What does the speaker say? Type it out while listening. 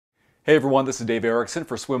Hey everyone, this is Dave Erickson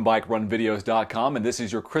for SwimbikeRunVideos.com, and this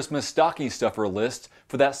is your Christmas stocking stuffer list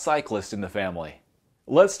for that cyclist in the family.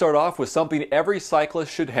 Let's start off with something every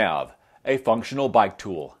cyclist should have, a functional bike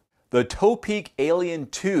tool. The Topeak Alien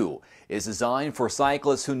 2 is designed for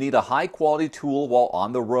cyclists who need a high-quality tool while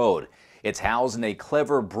on the road. It's housed in a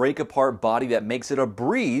clever break-apart body that makes it a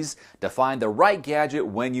breeze to find the right gadget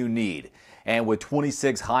when you need. And with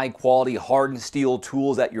 26 high-quality hardened steel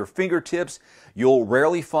tools at your fingertips, you'll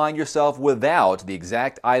rarely find yourself without the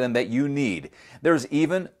exact item that you need. There's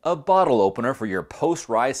even a bottle opener for your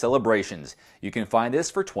post-ride celebrations. You can find this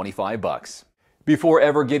for 25 bucks. Before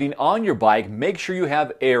ever getting on your bike, make sure you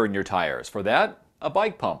have air in your tires. For that, a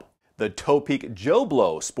bike pump. The Topeak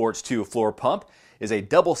JoBlo Sports 2 floor pump is a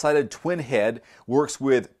double-sided twin head, works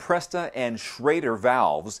with Presta and Schrader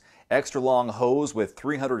valves, extra long hose with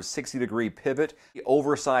 360-degree pivot. The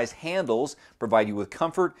oversized handles provide you with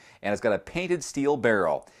comfort, and it's got a painted steel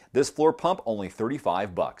barrel. This floor pump only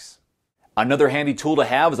 35 bucks. Another handy tool to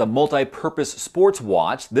have is a multi-purpose sports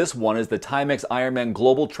watch. This one is the Timex Ironman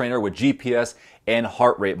Global Trainer with GPS and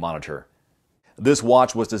heart rate monitor. This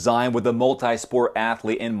watch was designed with the multi-sport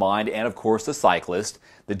athlete in mind and, of course, the cyclist.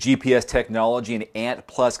 The GPS technology and Ant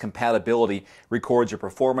Plus compatibility records your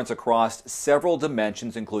performance across several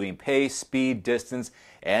dimensions, including pace, speed, distance,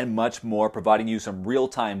 and much more, providing you some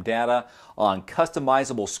real-time data on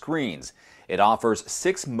customizable screens. It offers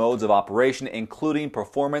 6 modes of operation, including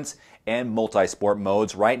performance and multi-sport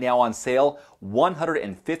modes. Right now on sale,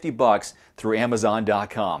 150 bucks through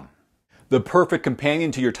Amazon.com. The perfect companion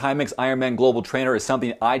to your Timex Ironman Global Trainer is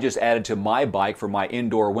something I just added to my bike for my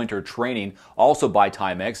indoor winter training, also by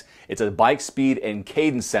Timex. It's a bike speed and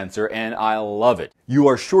cadence sensor, and I love it. You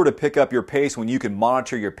are sure to pick up your pace when you can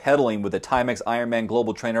monitor your pedaling with the Timex Ironman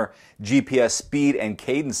Global Trainer GPS speed and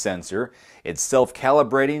cadence sensor. It's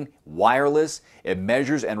self-calibrating, wireless, it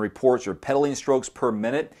measures and reports your pedaling strokes per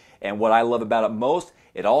minute, and what I love about it most,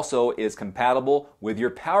 it also is compatible with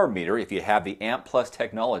your power meter if you have the Ant Plus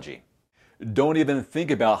technology. Don't even think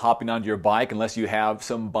about hopping onto your bike unless you have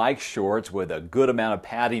some bike shorts with a good amount of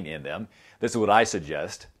padding in them. This is what I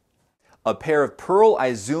suggest. A pair of Pearl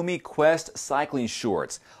Izumi Quest cycling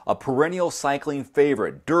shorts, a perennial cycling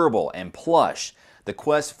favorite, durable and plush. The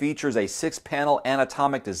Quest features a 6-panel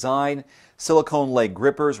anatomic design, silicone leg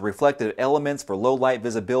grippers, reflective elements for low light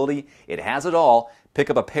visibility. It has it all. Pick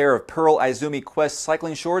up a pair of Pearl Izumi Quest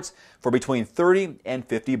cycling shorts for between 30 and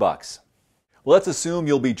 50 bucks. Let's assume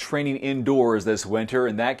you'll be training indoors this winter.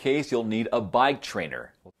 In that case, you'll need a bike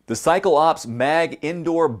trainer. The CycleOps Mag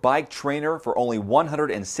Indoor Bike Trainer for only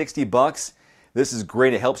 160 bucks. This is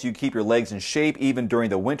great. It helps you keep your legs in shape even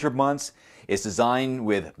during the winter months. It's designed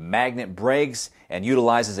with magnet brakes and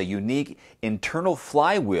utilizes a unique internal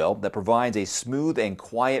flywheel that provides a smooth and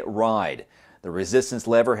quiet ride. The resistance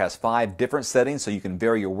lever has 5 different settings so you can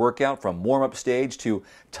vary your workout from warm-up stage to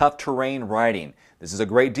tough terrain riding. This is a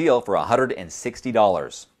great deal for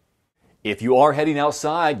 $160. If you are heading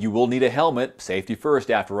outside, you will need a helmet. Safety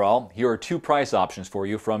first, after all. Here are 2 price options for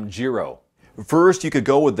you from Giro. First, you could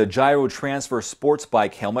go with the Gyro Transfer Sports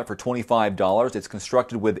Bike helmet for $25. It's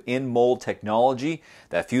constructed with in-mold technology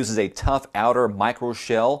that fuses a tough outer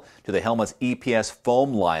microshell to the helmet's EPS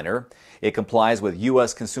foam liner. It complies with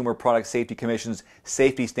U.S. Consumer Product Safety Commission's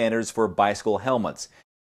safety standards for bicycle helmets.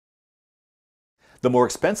 The more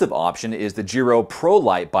expensive option is the Giro Pro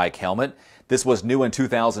Light bike helmet. This was new in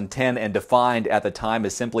 2010 and defined at the time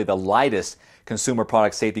as simply the lightest Consumer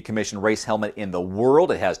Product Safety Commission race helmet in the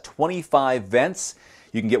world. It has 25 vents.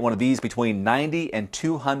 You can get one of these between $90 and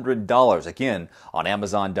 $200, again, on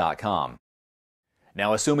Amazon.com.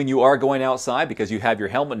 Now, assuming you are going outside because you have your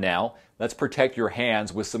helmet now, let's protect your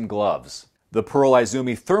hands with some gloves. The Pearl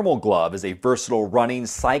Izumi Thermal Glove is a versatile running,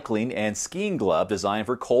 cycling, and skiing glove designed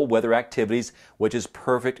for cold weather activities, which is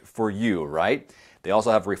perfect for you, right? They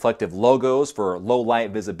also have reflective logos for low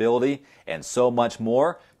light visibility and so much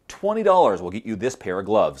more. $20 will get you this pair of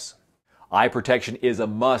gloves. Eye protection is a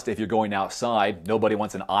must if you're going outside. Nobody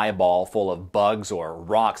wants an eyeball full of bugs or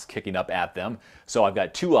rocks kicking up at them. So I've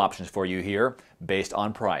got 2 options for you here based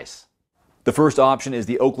on price. The first option is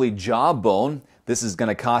the Oakley Jawbone. This is going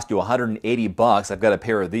to cost you 180 bucks. I've got a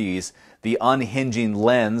pair of these. The unhinging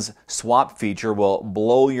lens swap feature will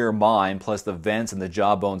blow your mind, plus the vents and the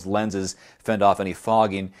Jawbone's lenses fend off any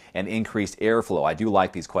fogging and increased airflow. I do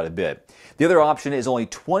like these quite a bit. The other option is only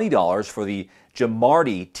 $20 for the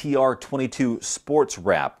Jamardi TR22 Sports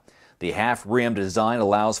Wrap. The half-rim design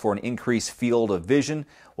allows for an increased field of vision,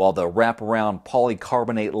 while the wraparound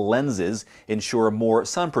polycarbonate lenses ensure more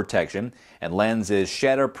sun protection, and lens is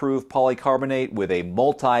shatterproof polycarbonate with a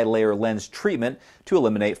multi-layer lens treatment to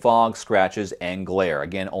eliminate fog, scratches, and glare.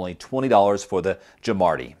 Again, only $20 for the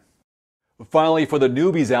Jamardi. Finally, for the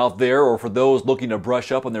newbies out there, or for those looking to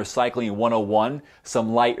brush up on their Cycling 101,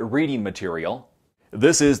 some light reading material.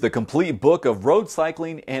 This is the complete book of road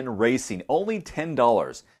cycling and racing, only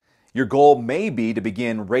 $10. Your goal may be to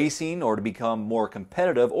begin racing or to become more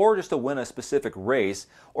competitive or just to win a specific race,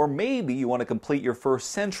 or maybe you want to complete your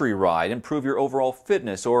first century ride, improve your overall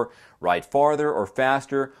fitness, or ride farther or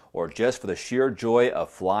faster, or just for the sheer joy of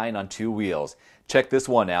flying on two wheels. Check this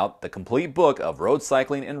one out, the complete book of road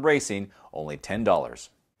cycling and racing, only $10.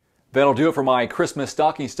 That'll do it for my Christmas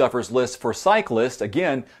stocking stuffers list for cyclists.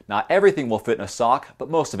 Again, not everything will fit in a sock, but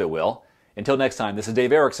most of it will. Until next time, this is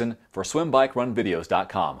Dave Erickson for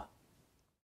SwimBikeRunVideos.com.